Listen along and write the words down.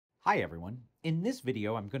Hi everyone. In this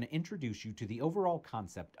video, I'm going to introduce you to the overall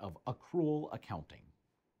concept of accrual accounting.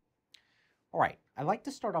 All right, I'd like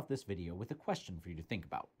to start off this video with a question for you to think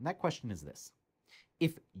about. And that question is this.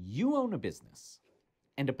 If you own a business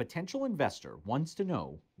and a potential investor wants to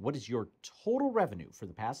know what is your total revenue for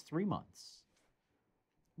the past 3 months,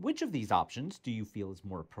 which of these options do you feel is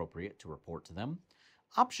more appropriate to report to them?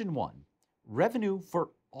 Option 1, revenue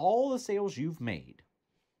for all the sales you've made,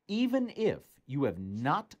 even if you have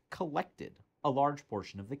not collected a large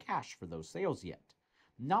portion of the cash for those sales yet.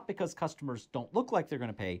 Not because customers don't look like they're going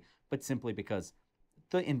to pay, but simply because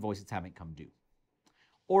the invoices haven't come due.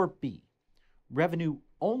 Or B, revenue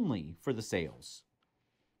only for the sales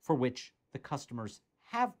for which the customers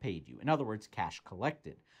have paid you. In other words, cash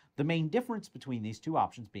collected. The main difference between these two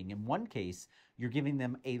options being in one case, you're giving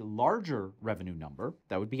them a larger revenue number,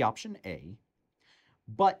 that would be option A,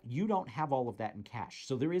 but you don't have all of that in cash.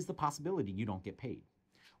 So there is the possibility you don't get paid.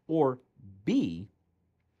 Or B,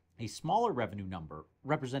 a smaller revenue number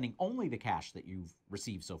representing only the cash that you've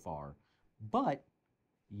received so far, but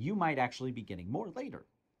you might actually be getting more later.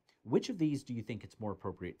 Which of these do you think it's more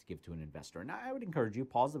appropriate to give to an investor? And I would encourage you,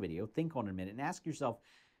 pause the video, think on it a minute, and ask yourself,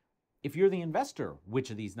 if you're the investor, which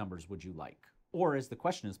of these numbers would you like? Or as the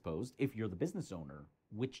question is posed, if you're the business owner,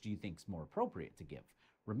 which do you think is more appropriate to give?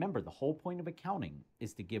 Remember, the whole point of accounting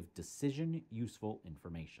is to give decision-useful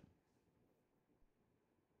information.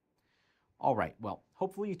 All right, well,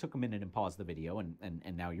 hopefully you took a minute and paused the video, and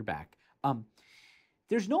now you're back.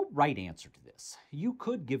 There's no right answer to this. You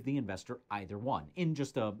could give the investor either one in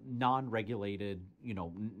just a non-regulated,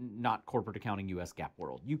 not corporate accounting US GAAP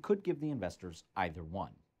world. You could give the investors either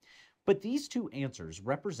one. But these two answers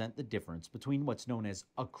represent the difference between what's known as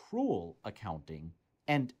accrual accounting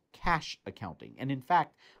and cash accounting. And in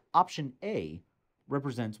fact, option A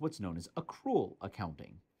represents what's known as accrual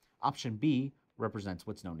accounting. Option B represents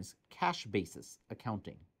what's known as cash basis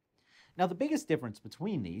accounting. Now, the biggest difference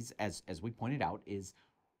between these, as we pointed out, is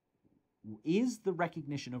the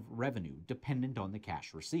recognition of revenue dependent on the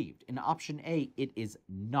cash received? In option A, it is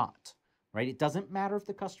not, right? It doesn't matter if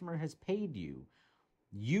the customer has paid you.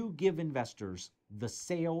 You give investors the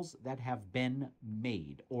sales that have been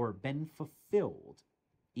made or been fulfilled,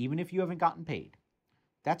 even if you haven't gotten paid.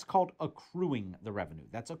 That's called accruing the revenue.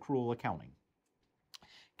 That's accrual accounting.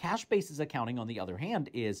 Cash basis accounting, on the other hand,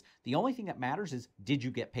 is the only thing that matters is, did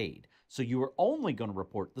you get paid? So you are only going to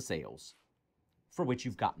report the sales for which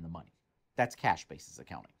you've gotten the money. That's cash basis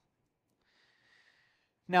accounting.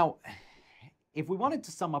 Now, if we wanted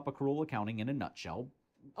to sum up accrual accounting in a nutshell,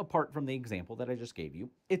 apart from the example that I just gave you,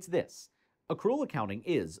 it's this. Accrual accounting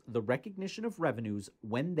is the recognition of revenues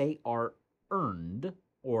when they are earned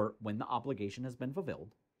or when the obligation has been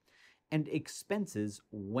fulfilled, and expenses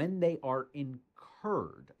when they are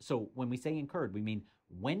incurred. So when we say incurred, we mean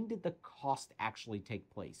when did the cost actually take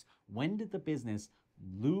place? When did the business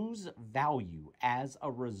lose value as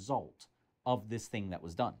a result of this thing that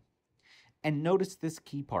was done? And notice this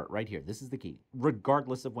key part right here. This is the key,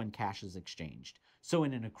 regardless of when cash is exchanged. So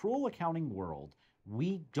in an accrual accounting world,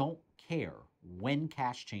 we don't care when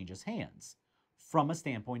cash changes hands from a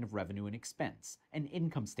standpoint of revenue and expense, an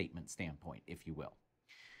income statement standpoint, if you will.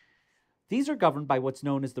 These are governed by what's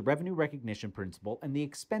known as the revenue recognition principle and the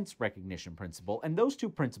expense recognition principle. And those two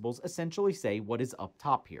principles essentially say what is up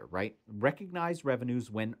top here, right? Recognize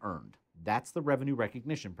revenues when earned. That's the revenue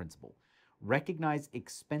recognition principle. Recognize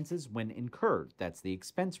expenses when incurred. That's the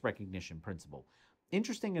expense recognition principle.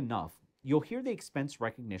 Interesting enough, you'll hear the expense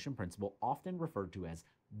recognition principle often referred to as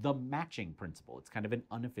the matching principle. It's kind of an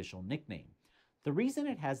unofficial nickname. The reason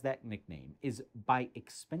it has that nickname is by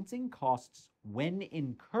expensing costs when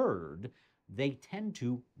incurred, they tend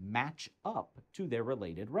to match up to their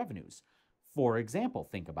related revenues. For example,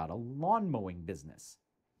 think about a lawn mowing business.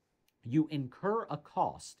 You incur a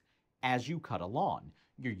cost as you cut a lawn.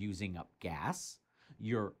 You're using up gas,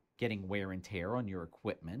 you're getting wear and tear on your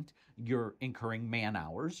equipment, you're incurring man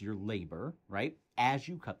hours, your labor, right, as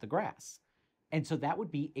you cut the grass. And so that would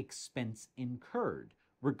be expense incurred.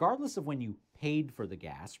 Regardless of when you paid for the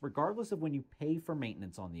gas, regardless of when you pay for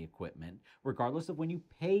maintenance on the equipment, regardless of when you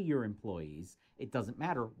pay your employees, it doesn't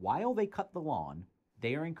matter. While they cut the lawn,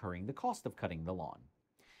 they are incurring the cost of cutting the lawn.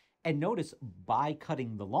 And notice, by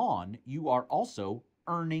cutting the lawn, you are also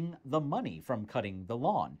earning the money from cutting the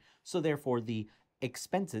lawn. So therefore, the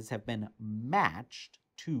expenses have been matched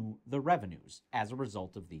to the revenues as a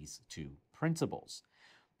result of these two principles.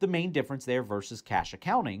 The main difference there versus cash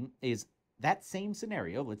accounting is that same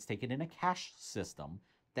scenario. Let's take it in a cash system.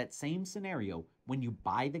 That same scenario, when you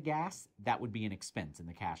buy the gas, that would be an expense in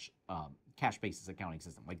the cash cash basis accounting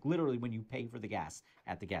system, like literally when you pay for the gas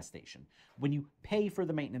at the gas station, when you pay for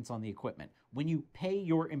the maintenance on the equipment, when you pay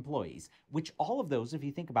your employees, which all of those, if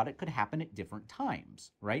you think about it, could happen at different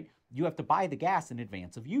times, right? You have to buy the gas in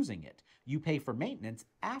advance of using it. You pay for maintenance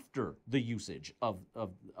after the usage of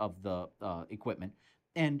the equipment.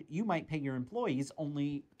 And you might pay your employees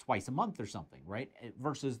only twice a month or something, right?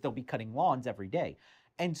 Versus they'll be cutting lawns every day.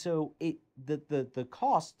 And so the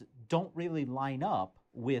costs don't really line up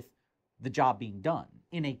with the job being done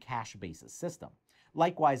in a cash basis system.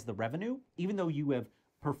 Likewise, the revenue, even though you have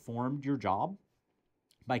performed your job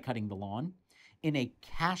by cutting the lawn, in a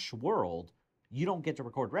cash world, you don't get to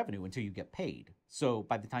record revenue until you get paid. So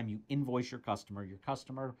by the time you invoice your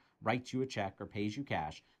customer writes you a check or pays you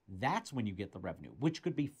cash, that's when you get the revenue, which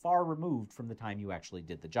could be far removed from the time you actually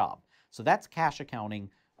did the job. So that's cash accounting.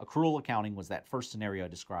 Accrual accounting was that first scenario I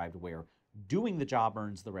described where doing the job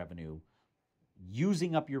earns the revenue,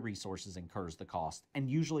 using up your resources incurs the cost, and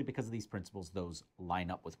usually because of these principles, those line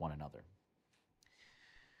up with one another.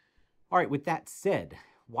 All right, with that said,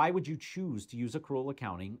 why would you choose to use accrual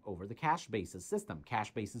accounting over the cash basis system?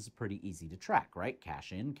 Cash basis is pretty easy to track, right?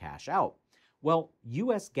 Cash in, cash out. Well,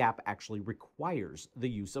 US GAAP actually requires the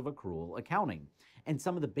use of accrual accounting. And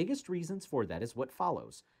some of the biggest reasons for that is what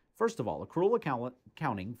follows. First of all, accrual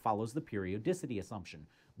accounting follows the periodicity assumption.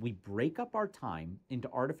 We break up our time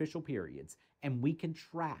into artificial periods, and we can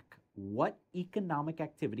track what economic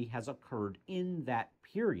activity has occurred in that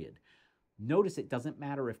period. Notice it doesn't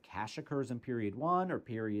matter if cash occurs in period 1 or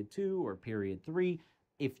period 2 or period 3.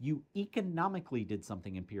 If you economically did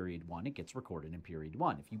something in period 1, it gets recorded in period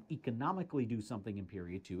 1. If you economically do something in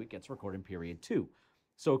period 2, it gets recorded in period 2.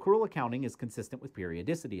 So accrual accounting is consistent with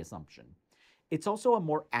periodicity assumption. It's also a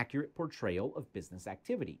more accurate portrayal of business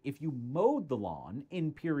activity. If you mowed the lawn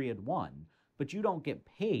in period 1, but you don't get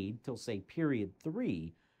paid till, say, period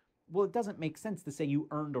 3, well, it doesn't make sense to say you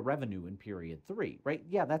earned a revenue in period 3, right?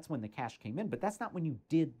 Yeah, that's when the cash came in, but that's not when you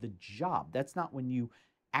did the job. That's not when you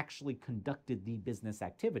actually conducted the business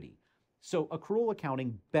activity. So accrual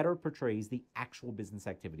accounting better portrays the actual business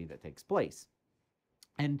activity that takes place.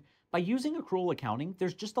 And by using accrual accounting,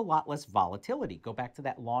 there's just a lot less volatility. Go back to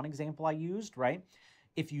that lawn example I used, right?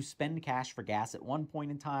 If you spend cash for gas at one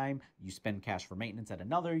point in time, you spend cash for maintenance at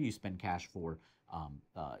another, you spend cash for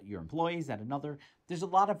your employees at another, there's a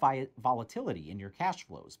lot of volatility in your cash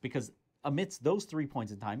flows because amidst those 3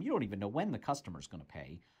 points in time, you don't even know when the customer's going to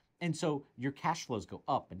pay. And so your cash flows go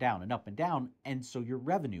up and down and up and down, and so your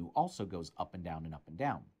revenue also goes up and down and up and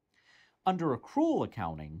down. Under accrual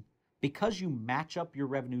accounting, because you match up your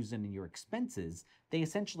revenues and your expenses, they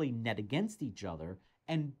essentially net against each other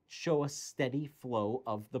and show a steady flow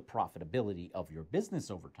of the profitability of your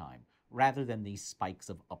business over time, rather than these spikes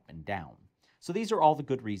of up and down. So these are all the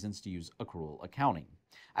good reasons to use accrual accounting.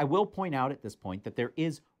 I will point out at this point that there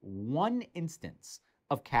is one instance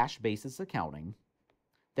of cash basis accounting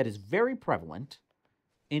that is very prevalent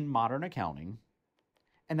in modern accounting,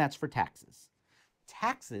 and that's for taxes.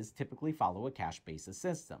 Taxes typically follow a cash basis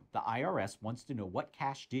system. The IRS wants to know what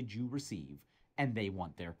cash did you receive, and they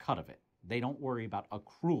want their cut of it. They don't worry about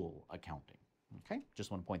accrual accounting. Okay,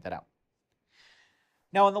 just want to point that out.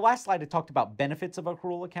 Now, on the last slide, I talked about benefits of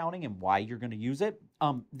accrual accounting and why you're going to use it.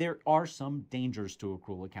 There are some dangers to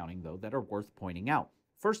accrual accounting, though, that are worth pointing out.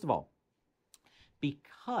 First of all,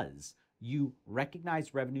 because you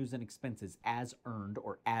recognize revenues and expenses as earned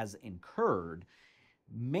or as incurred,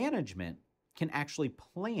 management can actually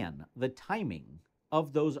plan the timing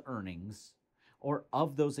of those earnings or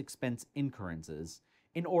of those expense incurrences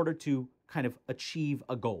in order to kind of achieve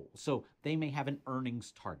a goal. So they may have an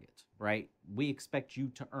earnings target, right? We expect you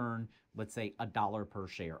to earn, let's say, $1 per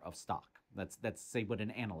share of stock. That's say what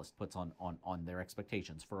an analyst puts on their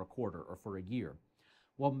expectations for a quarter or for a year.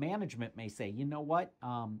 Well, management may say, you know what,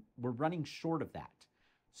 we're running short of that.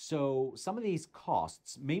 So some of these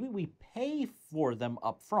costs, maybe we pay for them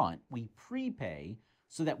up front, we prepay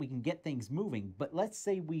so that we can get things moving, but let's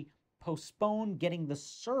say we postpone getting the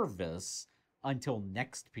service until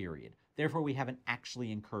next period. Therefore, we haven't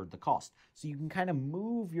actually incurred the cost. So you can kind of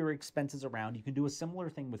move your expenses around. You can do a similar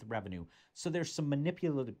thing with revenue. So there's some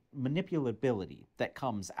manipulability that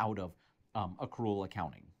comes out of accrual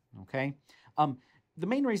accounting, okay? The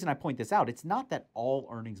main reason I point this out, it's not that all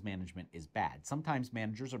earnings management is bad. Sometimes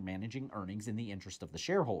managers are managing earnings in the interest of the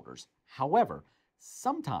shareholders. However,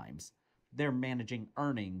 sometimes they're managing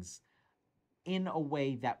earnings in a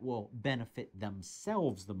way that will benefit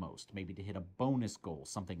themselves the most, maybe to hit a bonus goal,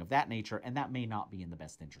 something of that nature, and that may not be in the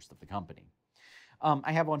best interest of the company.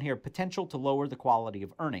 I have on here, potential to lower the quality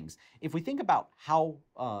of earnings. If we think about how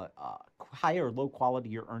high or low quality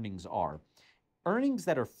your earnings are, Earnings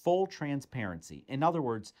that are full transparency. In other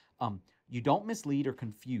words, you don't mislead or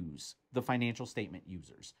confuse the financial statement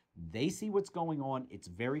users. They see what's going on. It's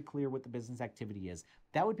very clear what the business activity is.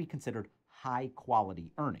 That would be considered high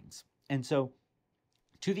quality earnings. And so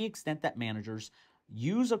to the extent that managers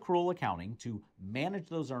use accrual accounting to manage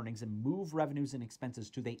those earnings and move revenues and expenses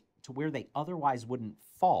to where they otherwise wouldn't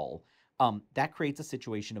fall, that creates a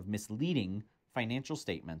situation of misleading financial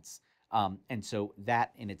statements. And so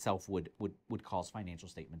that in itself would cause financial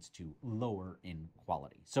statements to lower in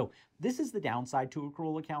quality. So this is the downside to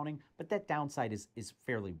accrual accounting, but that downside is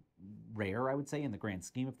fairly rare, I would say, in the grand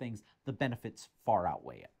scheme of things. The benefits far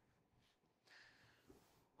outweigh it.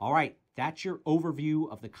 All right, that's your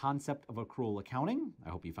overview of the concept of accrual accounting. I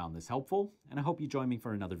hope you found this helpful, and I hope you join me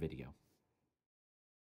for another video.